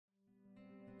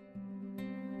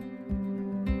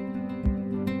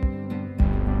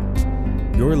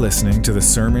You're listening to the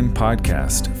Sermon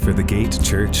Podcast for the Gate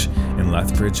Church in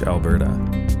Lethbridge, Alberta.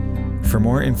 For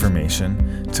more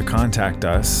information, to contact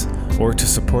us, or to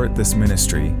support this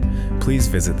ministry, please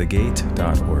visit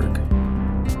thegate.org.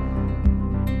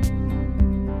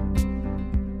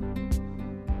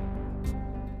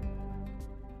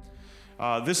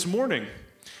 This morning,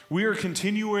 we are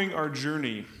continuing our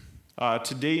journey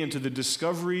today into the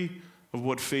discovery of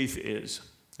what faith is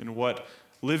and what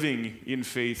living in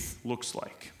faith looks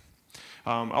like.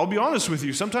 I'll be honest with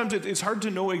you, sometimes it's hard to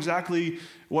know exactly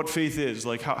what faith is,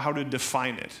 like how to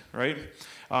define it, right?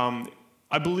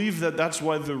 I believe that's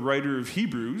why the writer of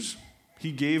Hebrews, he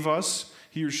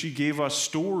or she gave us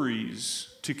stories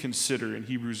to consider in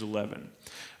Hebrews 11.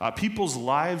 People's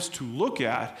lives to look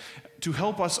at to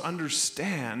help us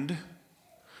understand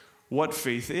what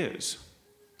faith is,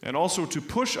 and also to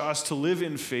push us to live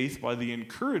in faith by the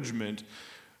encouragement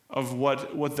of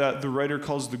what the writer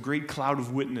calls the great cloud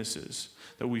of witnesses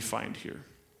that we find here.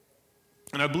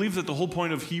 And I believe that the whole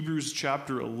point of Hebrews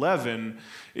chapter 11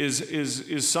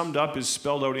 is summed up, is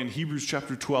spelled out in Hebrews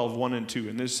chapter 12, 1 and 2.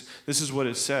 And this is what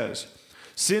it says.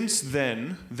 Since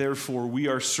then, therefore, we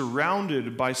are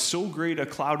surrounded by so great a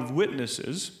cloud of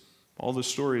witnesses, all the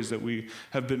stories that we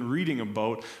have been reading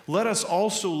about, let us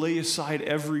also lay aside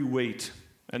every weight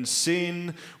and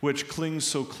sin which clings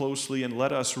so closely, and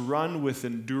let us run with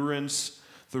endurance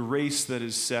the race that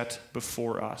is set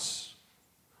before us.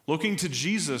 Looking to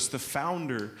Jesus, the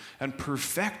founder and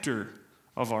perfecter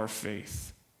of our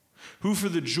faith, who for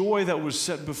the joy that was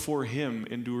set before him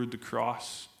endured the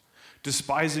cross,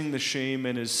 despising the shame,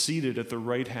 and is seated at the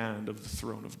right hand of the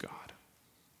throne of God.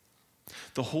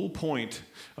 The whole point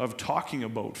of talking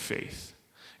about faith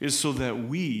is so that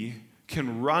we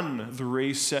can run the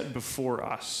race set before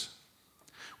us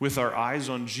with our eyes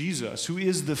on Jesus, who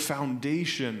is the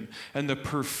foundation and the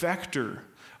perfecter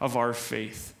of our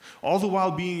faith, all the while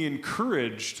being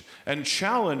encouraged and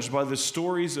challenged by the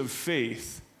stories of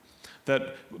faith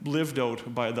that lived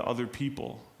out by the other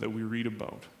people that we read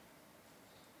about.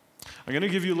 I'm going to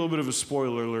give you a little bit of a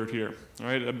spoiler alert here, all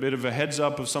right? A bit of a heads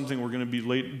up of something we're going to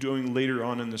be doing later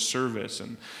on in the service.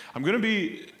 And I'm going to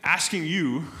be asking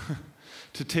you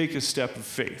to take a step of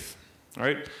faith, all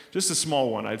right? Just a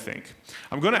small one, I think.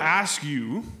 I'm going to ask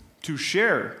you to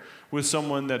share with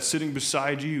someone that's sitting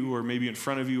beside you or maybe in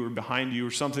front of you or behind you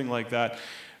or something like that,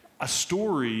 a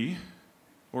story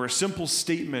or a simple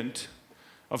statement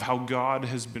of how God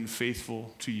has been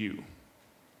faithful to you.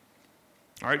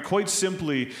 All right, quite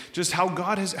simply, just how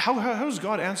has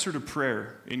God answered a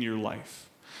prayer in your life?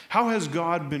 How has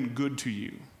God been good to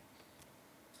you?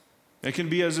 It can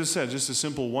be, as I said, just a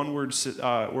simple one-word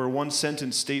or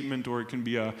one-sentence statement, or it can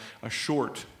be a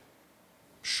short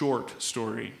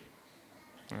story.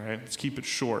 All right, let's keep it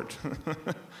short.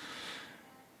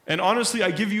 And honestly,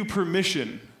 I give you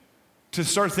permission to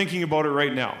start thinking about it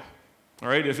right now. All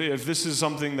right, if this is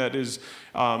something that is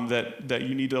that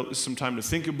you need some time to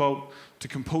think about, to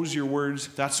compose your words,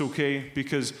 that's okay,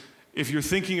 because if you're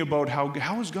thinking about how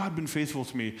has God been faithful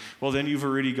to me, well, then you've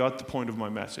already got the point of my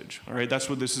message. All right, that's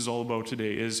what this is all about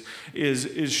today,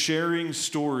 is sharing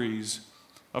stories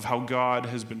of how God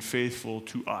has been faithful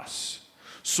to us,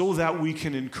 so that we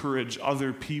can encourage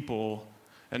other people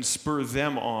and spur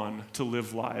them on to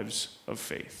live lives of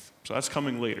faith. So that's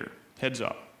coming later. Heads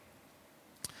up.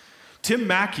 Tim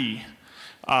Mackie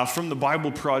from the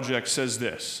Bible Project says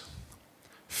this: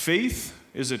 faith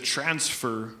is a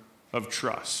transfer of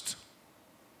trust.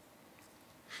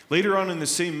 Later on in the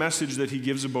same message that he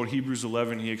gives about Hebrews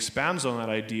 11, he expands on that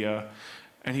idea,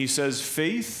 and he says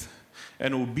faith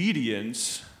and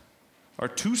obedience are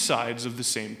two sides of the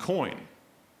same coin.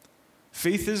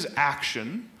 Faith is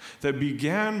action that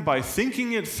began by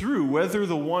thinking it through whether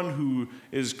the one who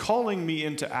is calling me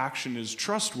into action is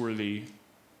trustworthy,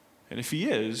 and if he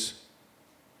is,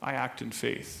 I act in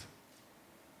faith.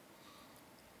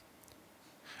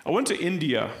 I went to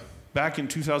India back in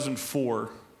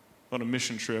 2004 on a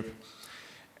mission trip,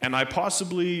 and I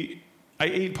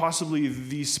ate possibly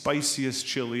the spiciest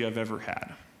chili I've ever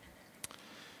had.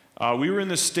 We were in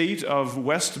the state of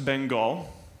West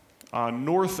Bengal,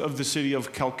 north of the city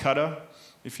of Calcutta,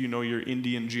 if you know your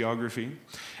Indian geography,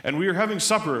 and we were having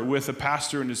supper with a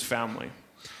pastor and his family.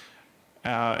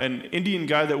 An Indian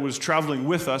guy that was traveling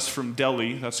with us from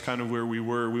Delhi, that's kind of where we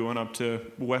were. We went up to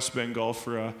West Bengal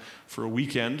for a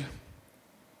weekend.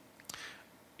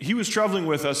 He was traveling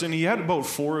with us, and he had about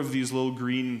 4 of these little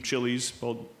green chilies,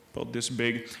 about this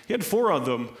big. He had 4 of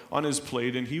them on his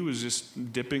plate, and he was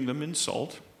just dipping them in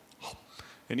salt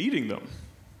and eating them.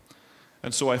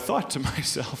 And so I thought to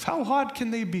myself, how hot can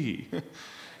they be?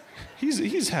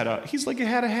 He's had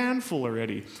a handful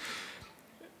already.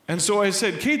 And so I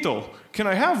said, Keito, can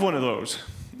I have one of those?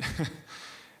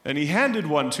 And he handed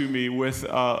one to me with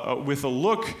a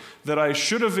look that I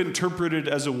should have interpreted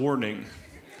as a warning.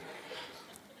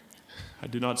 I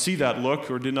did not see that look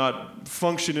or did not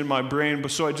function in my brain,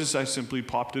 but so I simply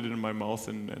popped it in my mouth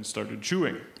and started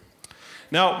chewing.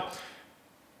 Now,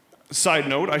 side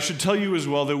note, I should tell you as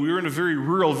well that we were in a very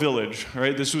rural village,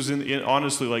 right? This was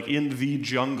honestly like in the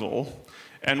jungle,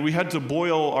 and we had to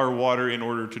boil our water in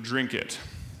order to drink it.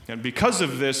 And because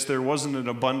of this, there wasn't an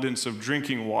abundance of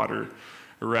drinking water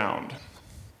around.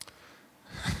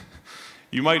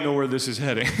 You might know where this is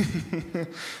heading.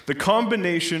 The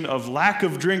combination of lack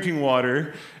of drinking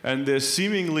water and this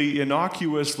seemingly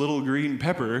innocuous little green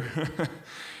pepper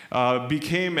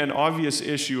became an obvious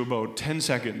issue about 10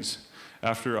 seconds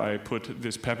after I put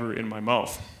this pepper in my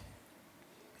mouth.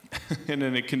 And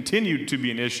then it continued to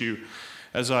be an issue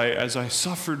as I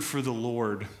suffered for the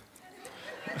Lord,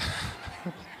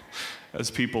 as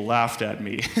people laughed at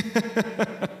me.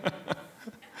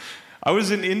 I was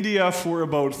in India for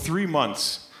about 3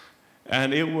 months,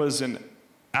 and it was an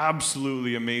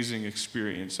absolutely amazing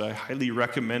experience. I highly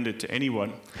recommend it to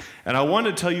anyone. And I want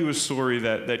to tell you a story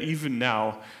that even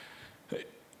now,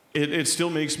 it still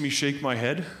makes me shake my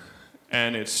head,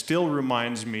 and it still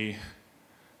reminds me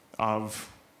of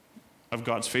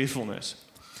God's faithfulness.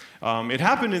 It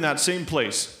happened in that same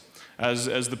place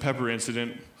as the pepper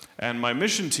incident. And my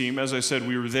mission team, as I said,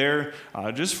 we were there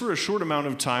just for a short amount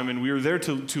of time, and we were there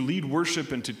to lead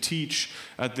worship and to teach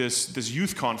at this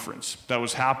youth conference that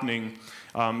was happening,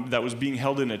 that was being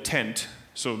held in a tent.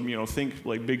 So, think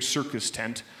like big circus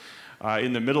tent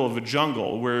in the middle of a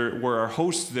jungle, where our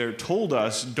host there told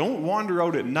us, don't wander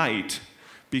out at night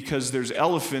because there's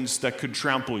elephants that could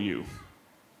trample you.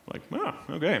 Like,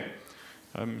 okay.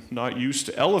 I'm not used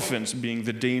to elephants being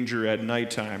the danger at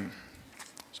nighttime.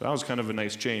 So that was kind of a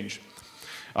nice change.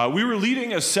 We were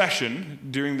leading a session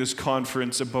during this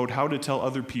conference about how to tell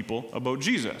other people about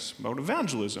Jesus, about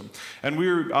evangelism. And we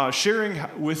were sharing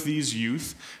with these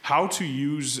youth how to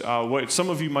use what some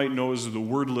of you might know as the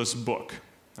wordless book.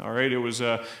 All right, it was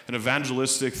an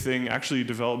evangelistic thing actually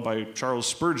developed by Charles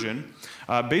Spurgeon.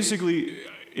 Basically,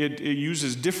 it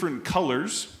uses different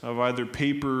colors of either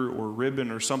paper or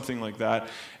ribbon or something like that,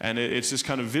 and it's this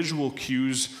kind of visual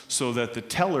cues so that the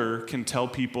teller can tell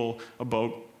people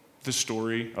about the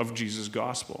story of Jesus'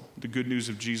 gospel, the good news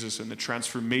of Jesus and the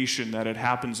transformation that it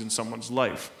happens in someone's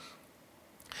life.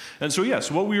 And so yes,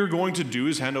 what we are going to do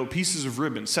is hand out pieces of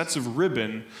ribbon, sets of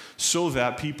ribbon, so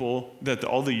that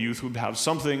all the youth would have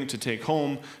something to take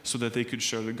home so that they could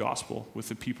share the gospel with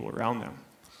the people around them.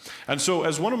 And so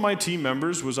as one of my team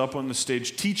members was up on the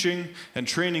stage teaching and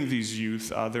training these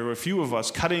youth, there were a few of us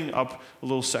cutting up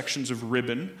little sections of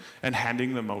ribbon and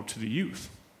handing them out to the youth.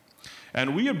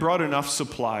 And we had brought enough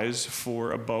supplies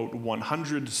for about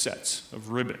 100 sets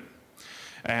of ribbon.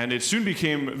 And it soon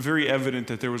became very evident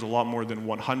that there was a lot more than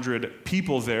 100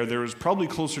 people there. There was probably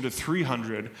closer to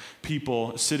 300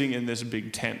 people sitting in this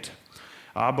big tent.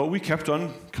 But we kept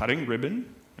on cutting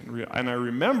ribbon. And I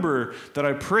remember that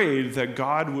I prayed that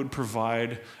God would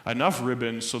provide enough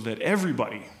ribbon so that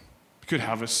everybody could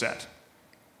have a set.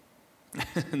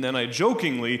 And then I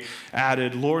jokingly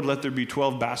added, Lord, let there be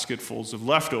 12 basketfuls of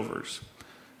leftovers,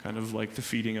 kind of like the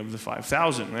feeding of the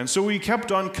 5,000. And so we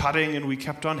kept on cutting and we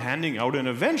kept on handing out, and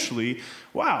eventually,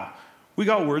 we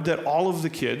got word that all of the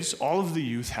kids, all of the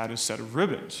youth had a set of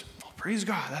ribbons. Oh, praise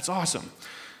God, that's awesome.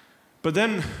 But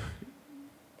then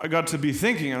I got to be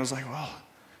thinking, and I was like,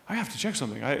 I have to check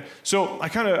something. So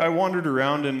I wandered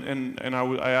around and I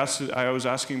was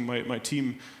asking my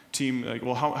team like,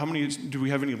 well, how many do we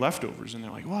have any leftovers? And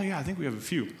they're like, well, yeah, I think we have a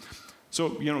few. So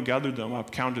gathered them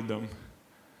up, counted them,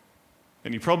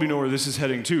 and you probably know where this is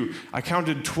heading too. I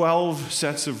counted 12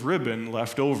 sets of ribbon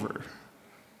left over.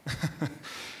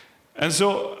 And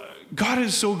so God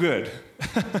is so good,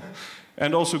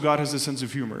 and also God has a sense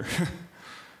of humor.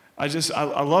 I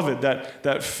love it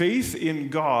that faith in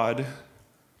God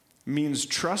means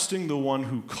trusting the one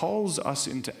who calls us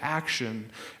into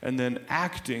action and then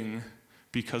acting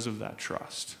because of that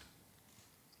trust.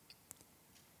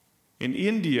 In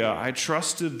India, I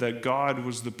trusted that God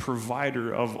was the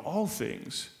provider of all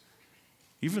things,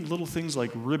 even little things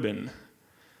like ribbon,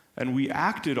 and we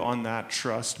acted on that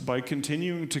trust by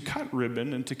continuing to cut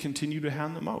ribbon and to continue to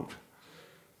hand them out.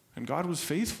 And God was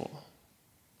faithful.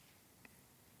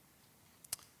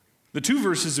 The two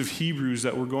verses of Hebrews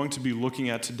that we're going to be looking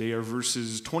at today are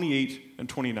verses 28 and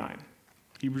 29.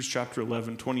 Hebrews chapter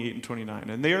 11, 28 and 29.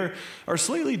 And they are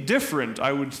slightly different,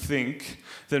 I would think,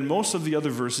 than most of the other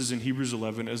verses in Hebrews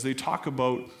 11 as they talk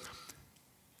about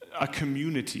a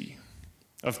community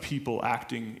of people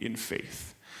acting in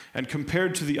faith. and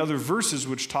compared to the other verses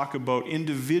which talk about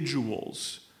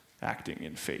individuals acting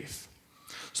in faith.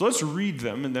 So let's read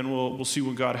them, and then we'll see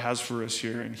what God has for us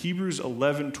here. In Hebrews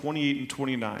 11, 28 and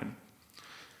 29,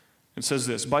 it says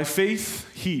this, "By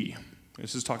faith he,"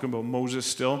 this is talking about Moses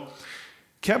still,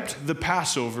 "kept the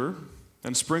Passover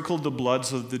and sprinkled the blood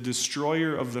so that the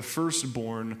destroyer of the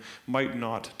firstborn might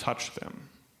not touch them.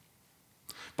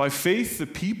 By faith the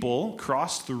people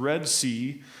crossed the Red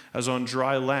Sea as on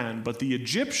dry land, but the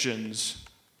Egyptians,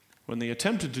 when they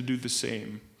attempted to do the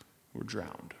same, were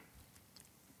drowned."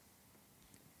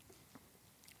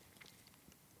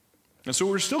 And so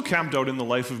we're still camped out in the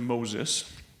life of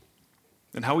Moses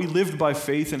and how he lived by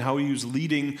faith and how he was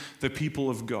leading the people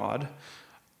of God.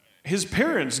 His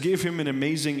parents gave him an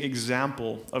amazing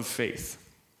example of faith,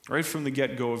 right from the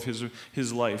get-go of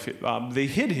his life. They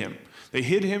hid him. They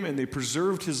hid him and they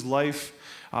preserved his life,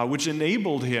 which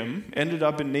ended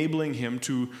up enabling him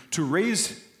to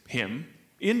raise him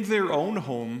in their own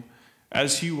home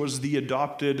as he was the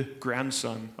adopted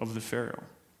grandson of the Pharaoh.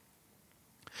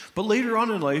 But later on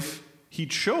in life, he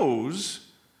chose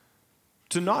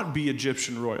to not be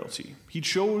Egyptian royalty. He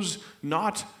chose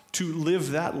not to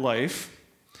live that life,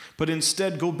 but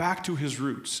instead go back to his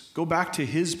roots, go back to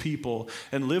his people,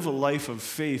 and live a life of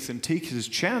faith and take his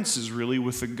chances, really,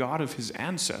 with the God of his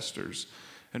ancestors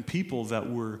and people that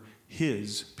were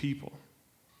his people.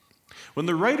 When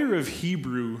the writer of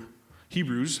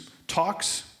Hebrews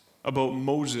talks about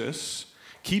Moses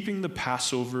keeping the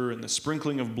Passover and the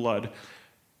sprinkling of blood,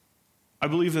 I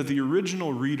believe that the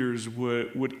original readers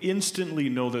would instantly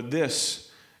know that this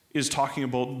is talking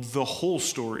about the whole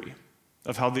story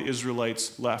of how the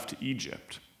Israelites left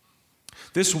Egypt.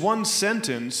 This one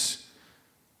sentence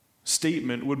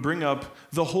statement would bring up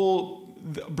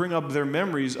their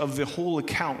memories of the whole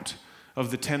account of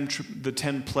the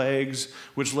 10 plagues,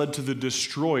 which led to the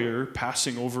destroyer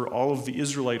passing over all of the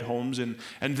Israelite homes and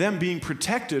them being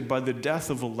protected by the death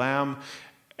of a lamb,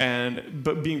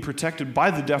 but being protected by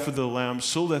the death of the lamb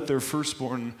so that their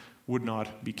firstborn would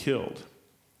not be killed.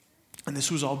 And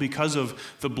this was all because of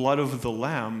the blood of the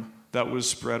lamb that was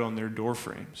spread on their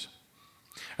doorframes.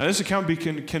 And this account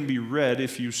can be read,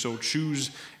 if you so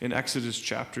choose, in Exodus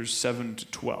chapters 7 to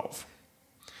 12.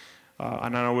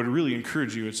 And I would really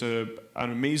encourage you. It's an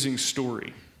amazing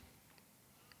story.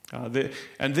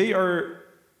 They are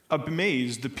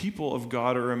amazed, the people of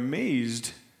God are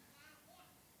amazed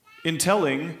in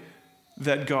telling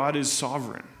that God is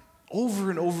sovereign. Over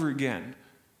and over again,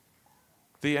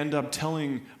 they end up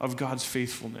telling of God's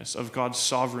faithfulness, of God's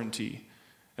sovereignty.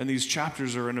 And these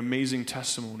chapters are an amazing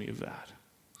testimony of that.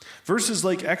 Verses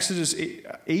like Exodus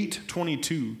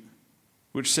 8:22,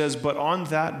 which says, "But on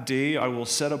that day I will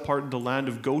set apart the land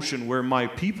of Goshen where my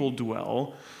people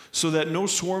dwell, so that no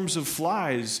swarms of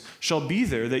flies shall be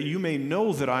there, that you may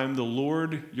know that I am the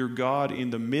Lord your God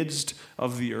in the midst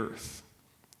of the earth."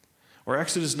 Or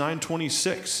Exodus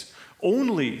 9:26,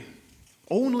 only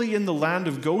in the land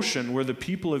of Goshen where the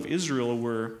people of Israel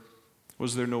were,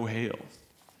 was there no hail.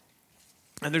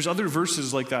 And there's other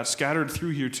verses like that scattered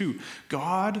through here too.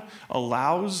 God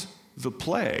allows the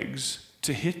plagues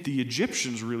to hit the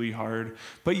Egyptians really hard,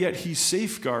 but yet he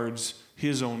safeguards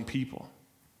his own people.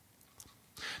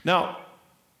 Now,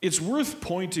 it's worth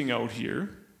pointing out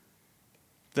here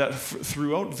that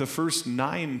throughout the first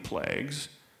 9 plagues,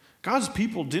 God's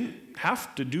people didn't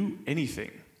have to do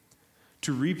anything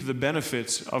to reap the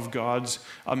benefits of God's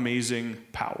amazing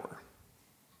power.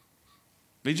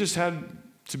 They just had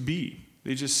to be.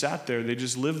 They just sat there. They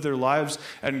just lived their lives,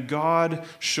 and God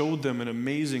showed them an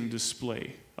amazing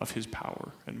display of his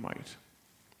power and might.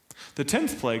 The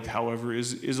 10th plague, however,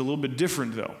 is a little bit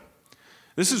different, though.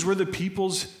 This is where the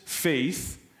people's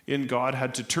faith in God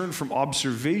had to turn from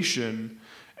observation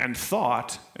and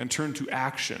thought and turn to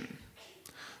action.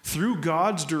 Through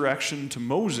God's direction to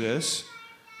Moses,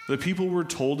 the people were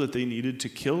told that they needed to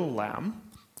kill a lamb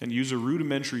and use a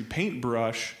rudimentary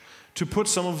paintbrush to put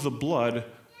some of the blood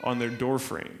on their door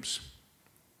frames.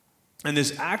 And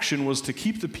this action was to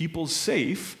keep the people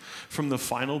safe from the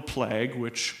final plague,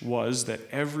 which was that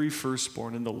every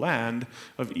firstborn in the land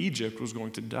of Egypt was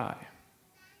going to die.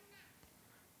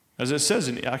 As it says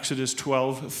in Exodus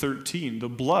 12:13, "The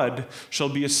blood shall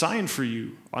be a sign for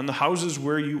you on the houses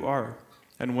where you are.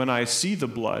 And when I see the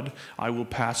blood, I will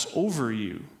pass over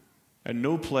you, and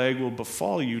no plague will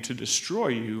befall you to destroy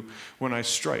you when I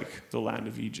strike the land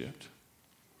of Egypt."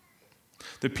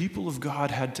 The people of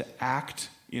God had to act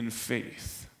in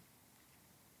faith.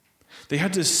 They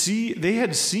had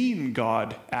seen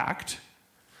God act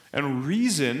and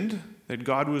reasoned that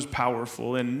God was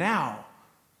powerful, and now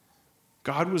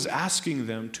God was asking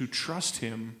them to trust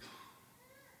him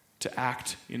to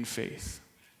act in faith.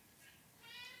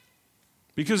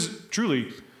 Because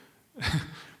truly,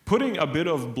 putting a bit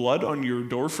of blood on your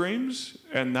door frames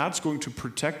and that's going to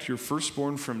protect your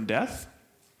firstborn from death,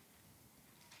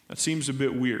 that seems a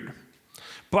bit weird.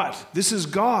 But this is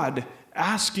God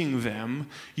asking them,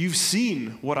 you've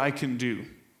seen what I can do.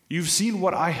 You've seen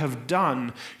what I have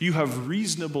done. You have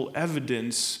reasonable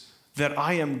evidence that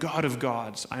I am God of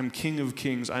gods. I am King of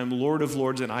kings. I am Lord of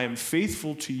lords, and I am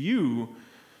faithful to you.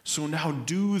 So now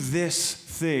do this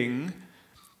thing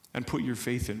and put your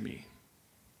faith in me.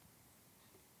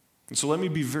 And so let me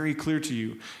be very clear to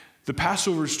you. The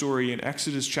Passover story in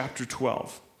Exodus chapter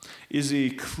 12 is a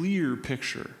clear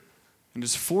picture and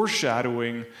is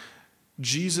foreshadowing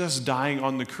Jesus dying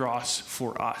on the cross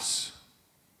for us.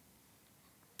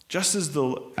 Just as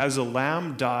a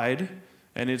lamb died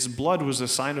and its blood was a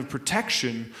sign of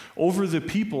protection over the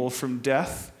people from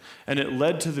death, and it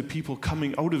led to the people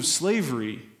coming out of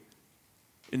slavery,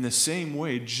 in the same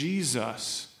way,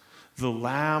 Jesus, the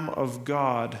Lamb of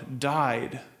God,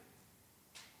 died.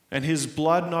 And his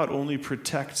blood not only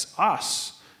protects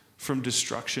us from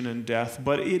destruction and death,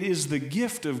 but it is the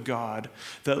gift of God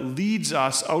that leads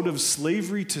us out of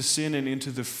slavery to sin and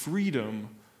into the freedom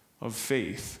of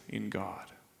faith in God.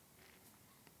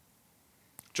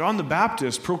 John the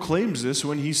Baptist proclaims this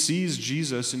when he sees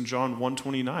Jesus in John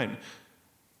 1:29.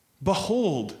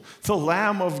 Behold, the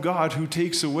Lamb of God who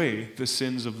takes away the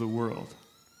sins of the world.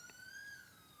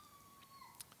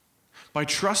 By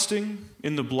trusting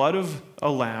in the blood of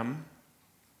a lamb,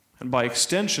 and by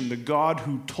extension, the God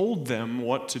who told them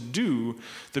what to do,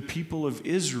 the people of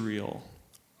Israel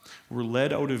were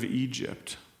led out of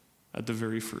Egypt at the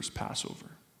very first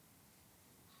Passover.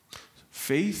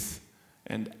 Faith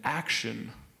and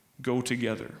action go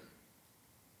together.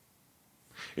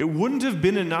 It wouldn't have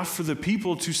been enough for the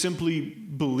people to simply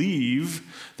believe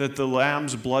that the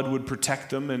lamb's blood would protect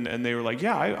them, and they were like,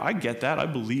 yeah, I get that, I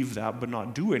believe that, but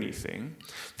not do anything.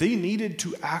 They needed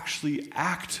to actually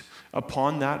act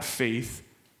upon that faith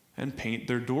and paint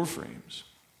their doorframes.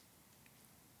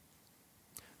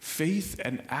 Faith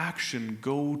and action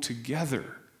go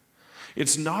together.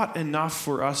 It's not enough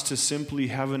for us to simply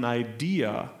have an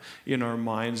idea in our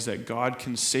minds that God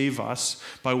can save us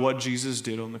by what Jesus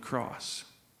did on the cross.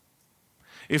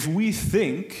 If we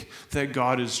think that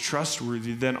God is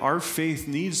trustworthy, then our faith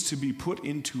needs to be put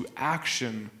into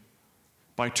action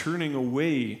by turning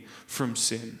away from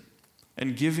sin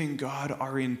and giving God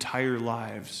our entire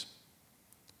lives,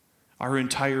 our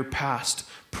entire past,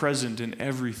 present, and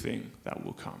everything that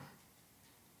will come.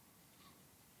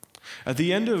 At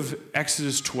the end of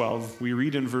Exodus 12, we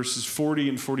read in verses 40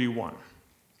 and 41,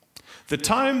 the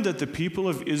time that the people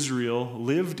of Israel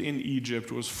lived in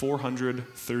Egypt was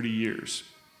 430 years.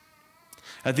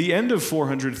 At the end of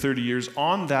 430 years,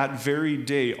 on that very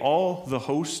day, all the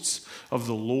hosts of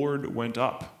the Lord went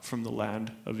up from the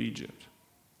land of Egypt.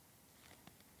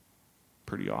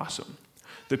 Pretty awesome.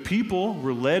 The people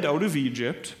were led out of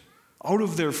Egypt, out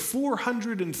of their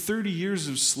 430 years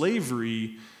of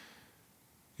slavery,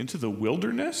 into the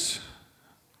wilderness?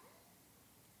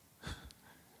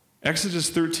 Exodus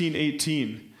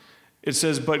 13:18, it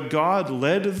says, but God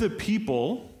led the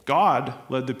people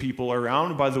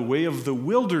around by the way of the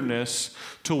wilderness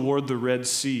toward the Red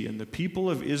Sea, and the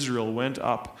people of Israel went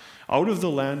up out of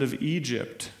the land of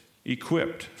Egypt,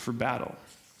 equipped for battle.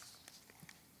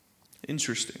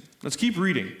 Interesting. Let's keep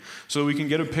reading so we can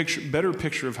get a better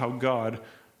picture of how God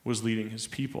was leading his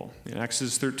people. In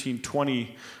Exodus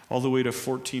 13:20 all the way to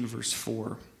 14 verse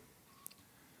 4.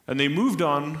 And they moved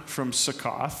on from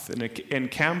Succoth and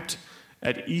encamped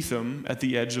at Etham at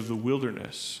the edge of the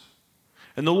wilderness.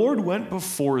 And the Lord went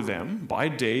before them by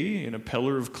day in a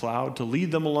pillar of cloud to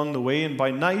lead them along the way, and by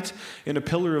night in a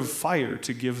pillar of fire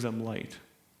to give them light,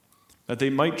 that they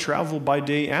might travel by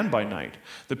day and by night.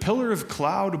 The pillar of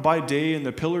cloud by day and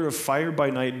the pillar of fire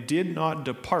by night did not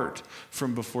depart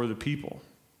from before the people.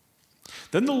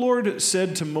 Then the Lord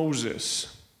said to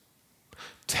Moses,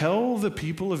 tell the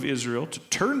people of Israel to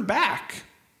turn back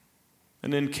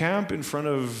and encamp in front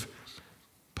of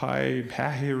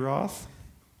Pi-hahiroth,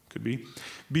 could be,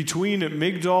 between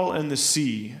Migdol and the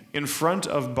sea, in front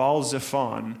of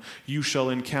Baal-zephon, you shall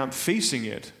encamp facing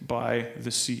it by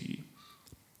the sea.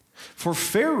 For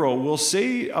Pharaoh will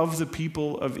say of the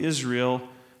people of Israel,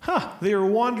 they are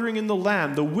wandering in the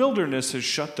land, the wilderness has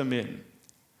shut them in.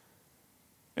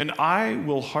 And I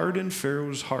will harden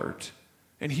Pharaoh's heart,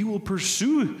 and he will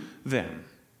pursue them.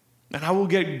 And I will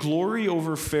get glory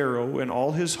over Pharaoh and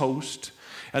all his host,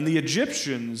 and the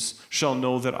Egyptians shall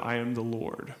know that I am the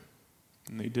Lord.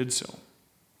 And they did so.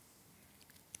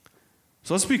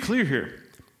 So let's be clear here.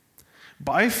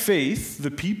 By faith,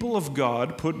 the people of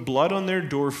God put blood on their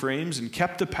doorframes and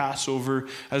kept the Passover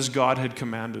as God had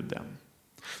commanded them.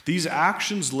 These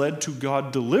actions led to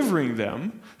God delivering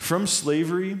them from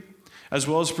slavery as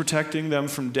well as protecting them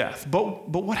from death. But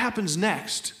what happens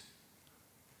next?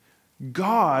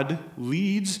 God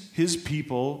leads his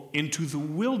people into the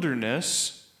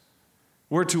wilderness,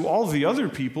 where to all the other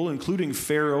people, including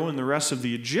Pharaoh and the rest of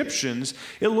the Egyptians,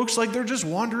 it looks like they're just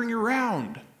wandering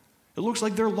around. It looks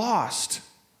like they're lost.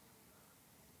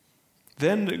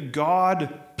 Then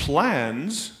God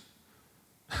plans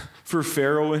for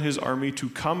Pharaoh and his army to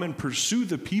come and pursue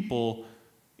the people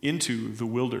into the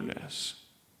wilderness.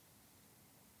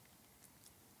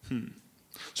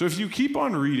 So if you keep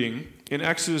on reading in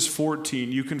Exodus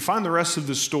 14, you can find the rest of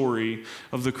the story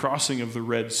of the crossing of the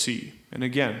Red Sea. And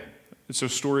again, it's a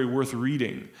story worth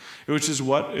reading, which is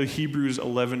what Hebrews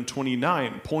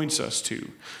 11:29 points us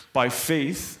to. By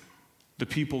faith, the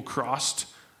people crossed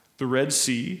the Red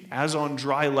Sea as on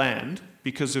dry land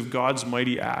because of God's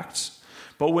mighty acts.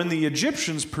 But when the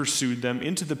Egyptians pursued them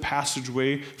into the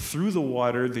passageway through the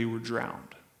water, they were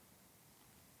drowned.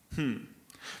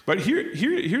 But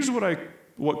here's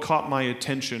what caught my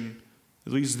attention,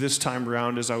 at least this time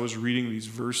around as I was reading these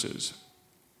verses.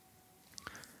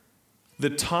 The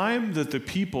time that the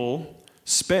people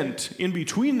spent in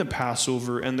between the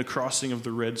Passover and the crossing of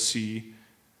the Red Sea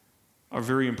are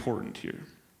very important here.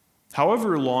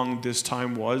 However long this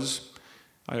time was,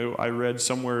 I read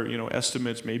somewhere,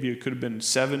 estimates, maybe it could have been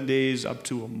 7 days up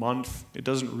to a month. It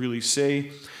doesn't really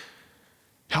say.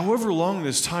 However long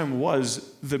this time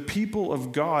was, the people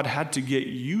of God had to get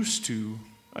used to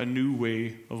a new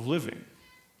way of living.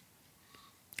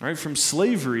 All right, from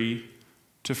slavery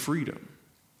to freedom.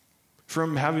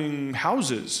 From having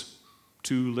houses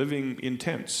to living in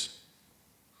tents.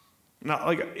 Now,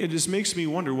 it just makes me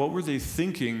wonder, what were they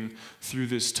thinking through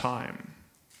this time?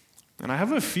 And I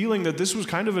have a feeling that this was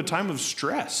kind of a time of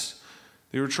stress.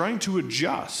 They were trying to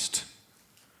adjust.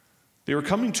 They were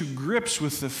coming to grips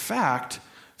with the fact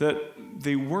that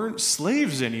they weren't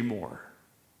slaves anymore,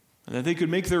 and that they could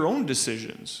make their own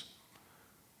decisions.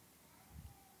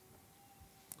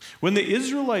 When the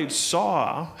Israelites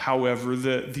saw, however,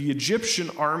 that the Egyptian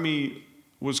army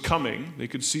was coming, they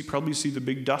could probably see the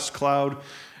big dust cloud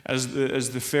as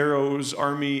the Pharaoh's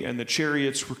army and the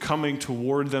chariots were coming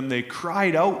toward them. They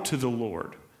cried out to the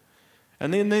Lord.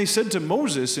 And then they said to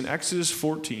Moses in Exodus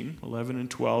 14, 11 and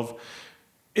 12,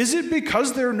 "Is it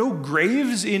because there are no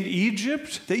graves in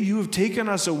Egypt that you have taken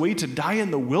us away to die in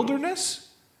the wilderness?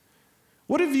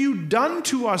 What have you done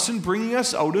to us in bringing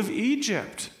us out of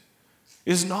Egypt?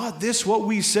 Is not this what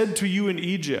we said to you in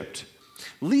Egypt?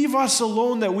 Leave us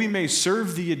alone that we may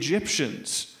serve the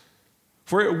Egyptians.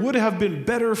 For it would have been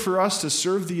better for us to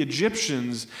serve the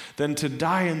Egyptians than to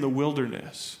die in the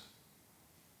wilderness."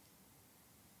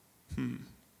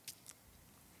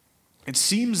 It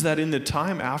seems that in the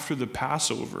time after the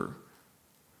Passover,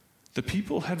 the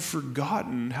people had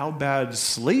forgotten how bad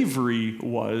slavery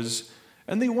was,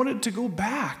 and they wanted to go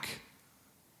back.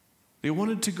 They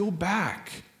wanted to go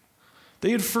back.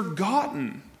 They had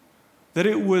forgotten that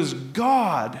it was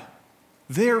God,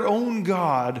 their own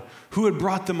God, who had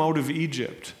brought them out of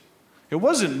Egypt. It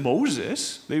wasn't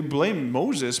Moses. They blamed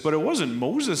Moses, but it wasn't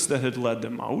Moses that had led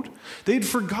them out. They'd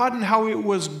forgotten how it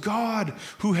was God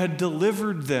who had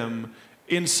delivered them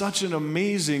in such an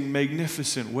amazing,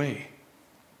 magnificent way.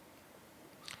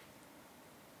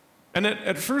 And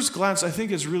at first glance, I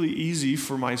think it's really easy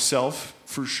for myself,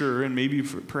 for sure, and maybe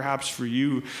perhaps for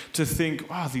you, to think,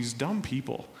 wow, these dumb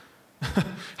people.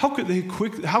 How could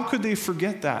they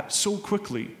forget that so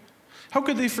quickly? How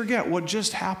could they forget what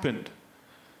just happened?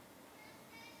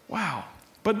 Wow.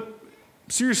 But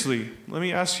seriously, let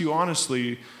me ask you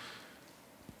honestly,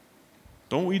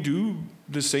 don't we do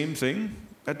the same thing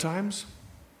at times?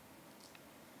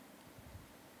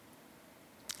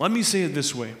 Let me say it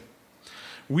this way.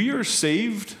 We are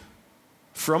saved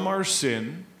from our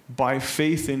sin by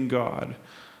faith in God,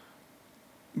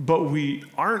 but we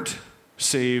aren't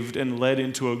saved and led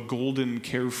into a golden,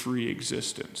 carefree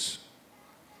existence.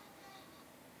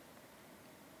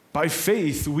 By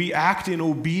faith, we act in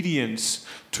obedience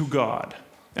to God,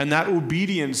 and that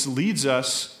obedience leads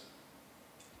us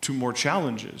to more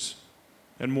challenges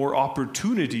and more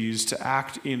opportunities to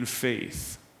act in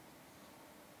faith.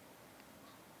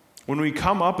 When we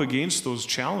come up against those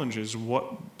challenges,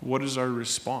 what is our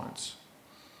response?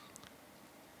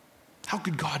 How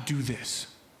could God do this?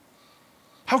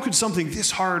 How could something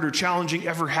this hard or challenging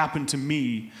ever happen to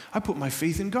me? I put my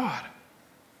faith in God.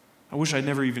 I wish I'd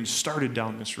never even started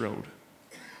down this road.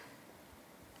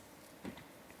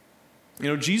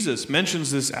 Jesus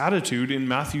mentions this attitude in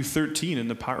Matthew 13 in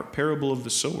the parable of the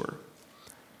sower.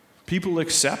 People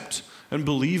accept and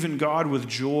believe in God with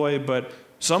joy, but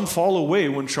some fall away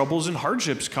when troubles and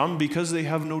hardships come because they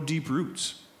have no deep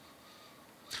roots.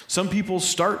 Some people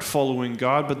start following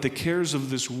God, but the cares of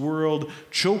this world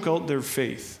choke out their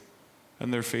faith,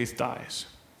 and their faith dies.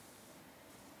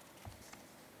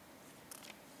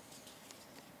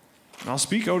 And I'll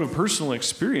speak out of personal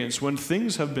experience. When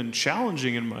things have been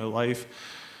challenging in my life,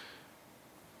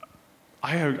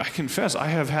 I confess I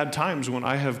have had times when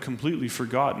I have completely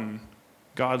forgotten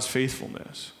God's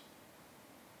faithfulness.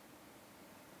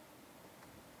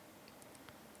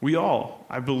 We all,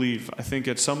 I think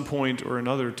at some point or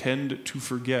another tend to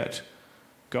forget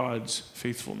God's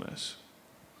faithfulness.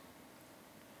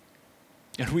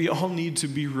 And we all need to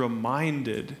be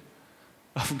reminded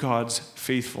of God's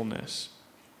faithfulness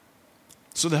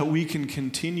so that we can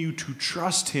continue to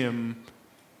trust Him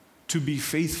to be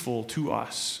faithful to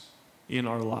us in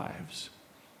our lives.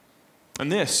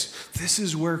 And this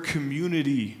is where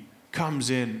community comes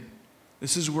in.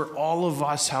 This is where all of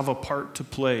us have a part to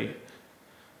play,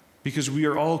 because we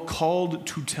are all called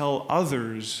to tell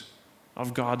others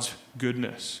of God's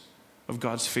goodness, of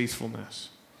God's faithfulness.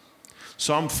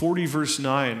 Psalm 40, verse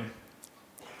 9,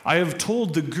 I have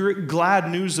told the glad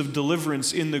news of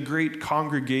deliverance in the great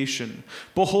congregation.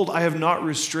 Behold, I have not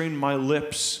restrained my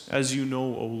lips, as you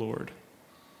know, O Lord.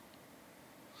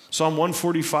 Psalm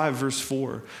 145, verse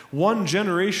 4, one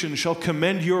generation shall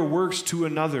commend your works to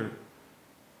another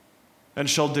and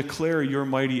shall declare your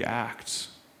mighty acts.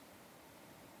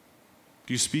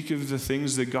 Do you speak of the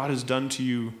things that God has done to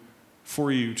you,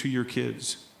 for you, to your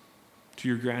kids, to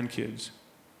your grandkids?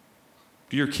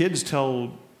 Do your kids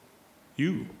tell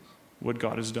you what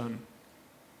God has done?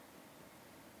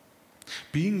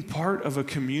 Being part of a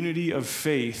community of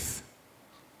faith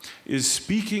is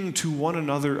speaking to one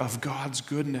another of God's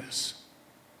goodness,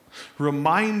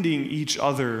 reminding each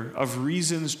other of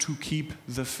reasons to keep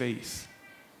the faith.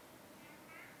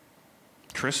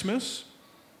 Christmas,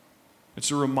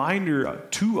 it's a reminder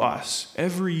to us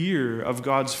every year of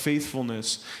God's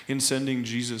faithfulness in sending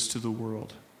Jesus to the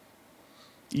world.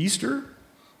 Easter,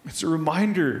 it's a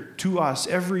reminder to us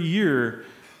every year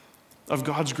of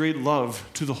God's great love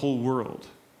to the whole world.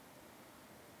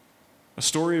 A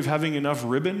story of having enough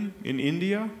ribbon in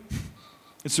India,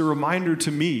 it's a reminder to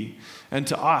me and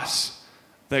to us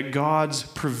that God's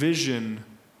provision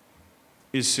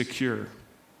is secure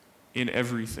in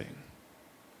everything.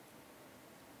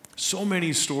 So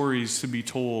many stories to be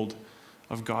told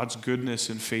of God's goodness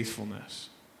and faithfulness.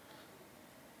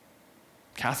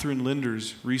 Catherine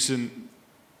Linder's recent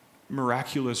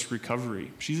miraculous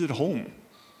recovery. She's at home.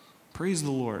 Praise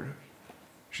the Lord.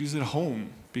 She's at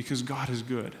home because God is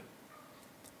good.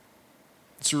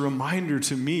 It's a reminder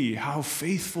to me how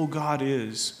faithful God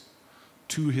is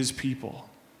to His people.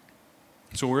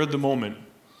 So we're at the moment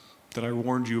that I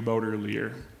warned you about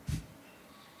earlier.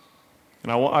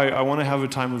 And I want to have a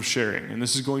time of sharing, and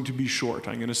this is going to be short.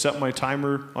 I'm going to set my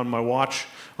timer on my watch,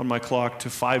 on my clock, to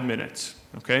 5 minutes,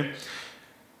 okay?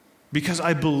 Because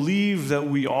I believe that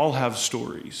we all have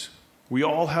stories. We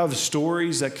all have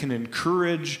stories that can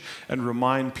encourage and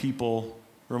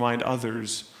remind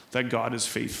others that God is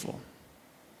faithful.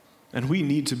 And we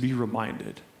need to be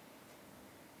reminded.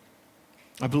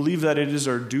 I believe that it is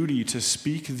our duty to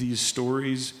speak these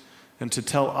stories and to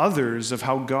tell others of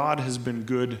how God has been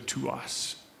good to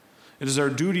us. It is our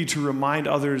duty to remind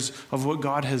others of what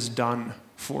God has done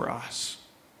for us.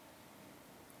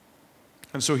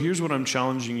 And so here's what I'm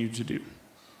challenging you to do.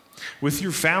 With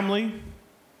your family,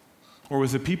 or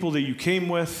with the people that you came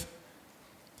with,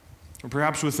 or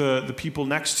perhaps with the people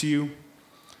next to you,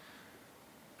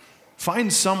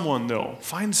 find someone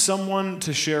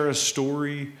to share a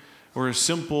story or a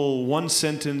simple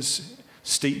one-sentence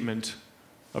statement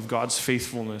of God's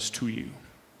faithfulness to you.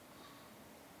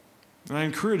 And I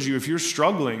encourage you, if you're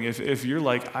struggling, if you're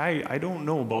like, I don't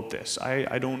know about this,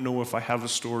 I don't know if I have a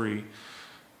story,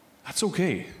 that's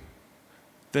okay.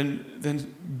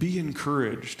 Then be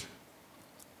encouraged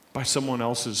by someone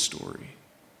else's story.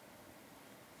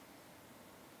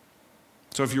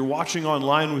 So if you're watching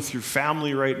online with your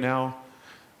family right now,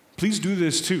 please do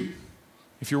this too.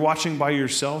 If you're watching by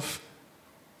yourself,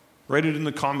 write it in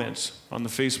the comments on the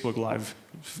Facebook Live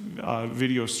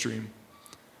video stream.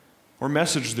 Or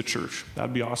message the church.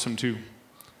 That'd be awesome too.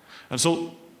 And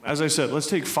so, as I said, let's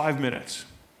take 5 minutes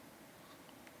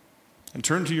and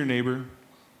turn to your neighbor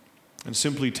and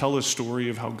simply tell a story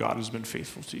of how God has been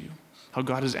faithful to you, how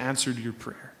God has answered your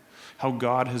prayer, how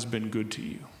God has been good to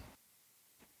you.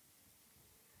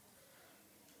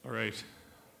 All right.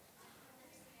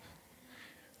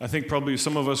 I think probably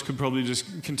some of us could probably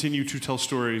just continue to tell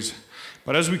stories.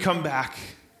 But as we come back,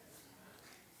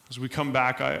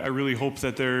 I really hope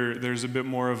that there's a bit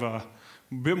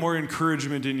more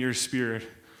encouragement in your spirit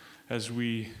as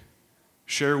we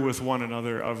share with one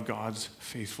another of God's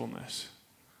faithfulness,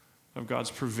 of God's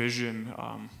provision.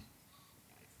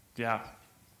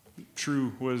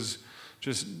 True was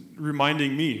just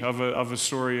reminding me of a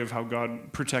story of how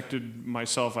God protected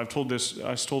myself. I told this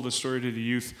story to the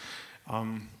youth.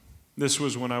 This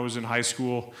was when I was in high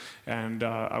school, and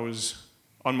I was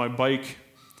on my bike.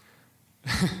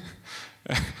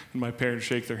 My parents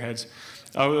shake their heads.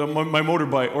 On my mountain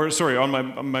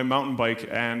bike,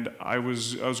 and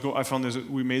I found this.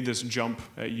 We made this jump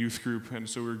at youth group, and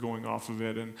so we were going off of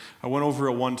it, and I went over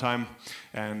it one time,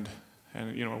 and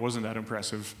it wasn't that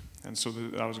impressive, and so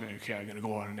I was going, okay, I'm going to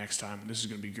go on it next time. This is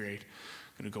going to be great.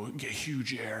 I'm going to go get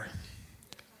huge air.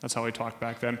 That's how I talked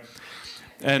back then.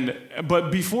 But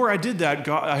before I did that,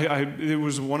 God, it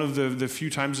was one of the few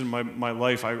times in my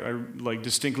life I like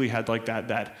distinctly had like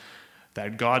that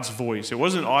God's voice. It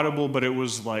wasn't audible, but it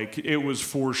was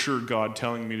for sure God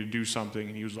telling me to do something,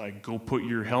 and He was like, "Go put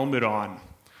your helmet on." I'm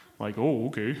like, oh,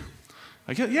 okay.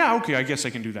 I guess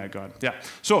I can do that, God. Yeah.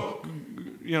 So,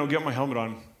 get my helmet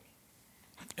on.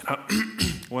 And I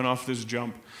went off this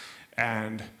jump,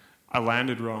 and I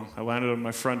landed wrong. I landed on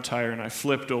my front tire, and I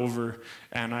flipped over,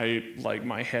 and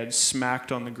my head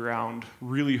smacked on the ground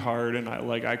really hard, and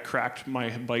I cracked my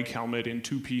bike helmet in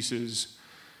two pieces.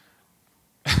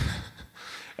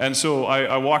 And so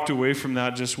I walked away from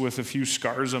that just with a few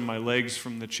scars on my legs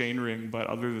from the chain ring, but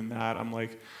other than that, I'm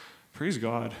like, praise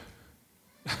God.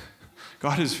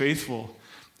 God is faithful.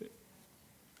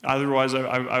 Otherwise,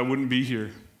 I wouldn't be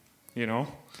here,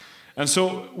 And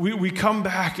so we come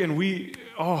back, and we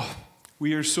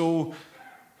are so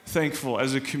thankful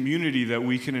as a community that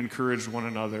we can encourage one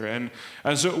another. And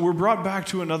so we're brought back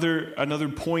to another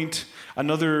point,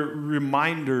 another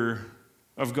reminder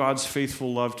of God's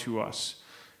faithful love to us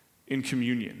in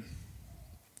communion.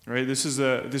 Right? This is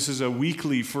a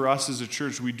weekly, for us as a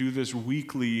church, we do this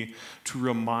weekly to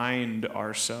remind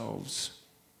ourselves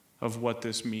of what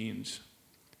this means.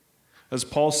 As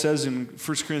Paul says in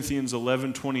 1 Corinthians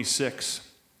 11:26,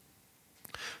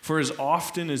 "For as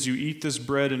often as you eat this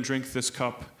bread and drink this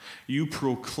cup, you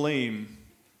proclaim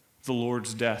the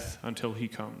Lord's death until He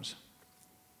comes."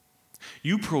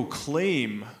 You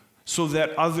proclaim so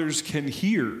that others can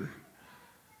hear.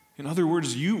 In other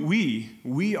words,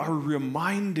 we are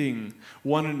reminding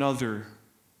one another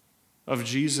of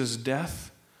Jesus'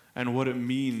 death and what it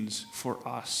means for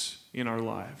us in our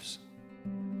lives.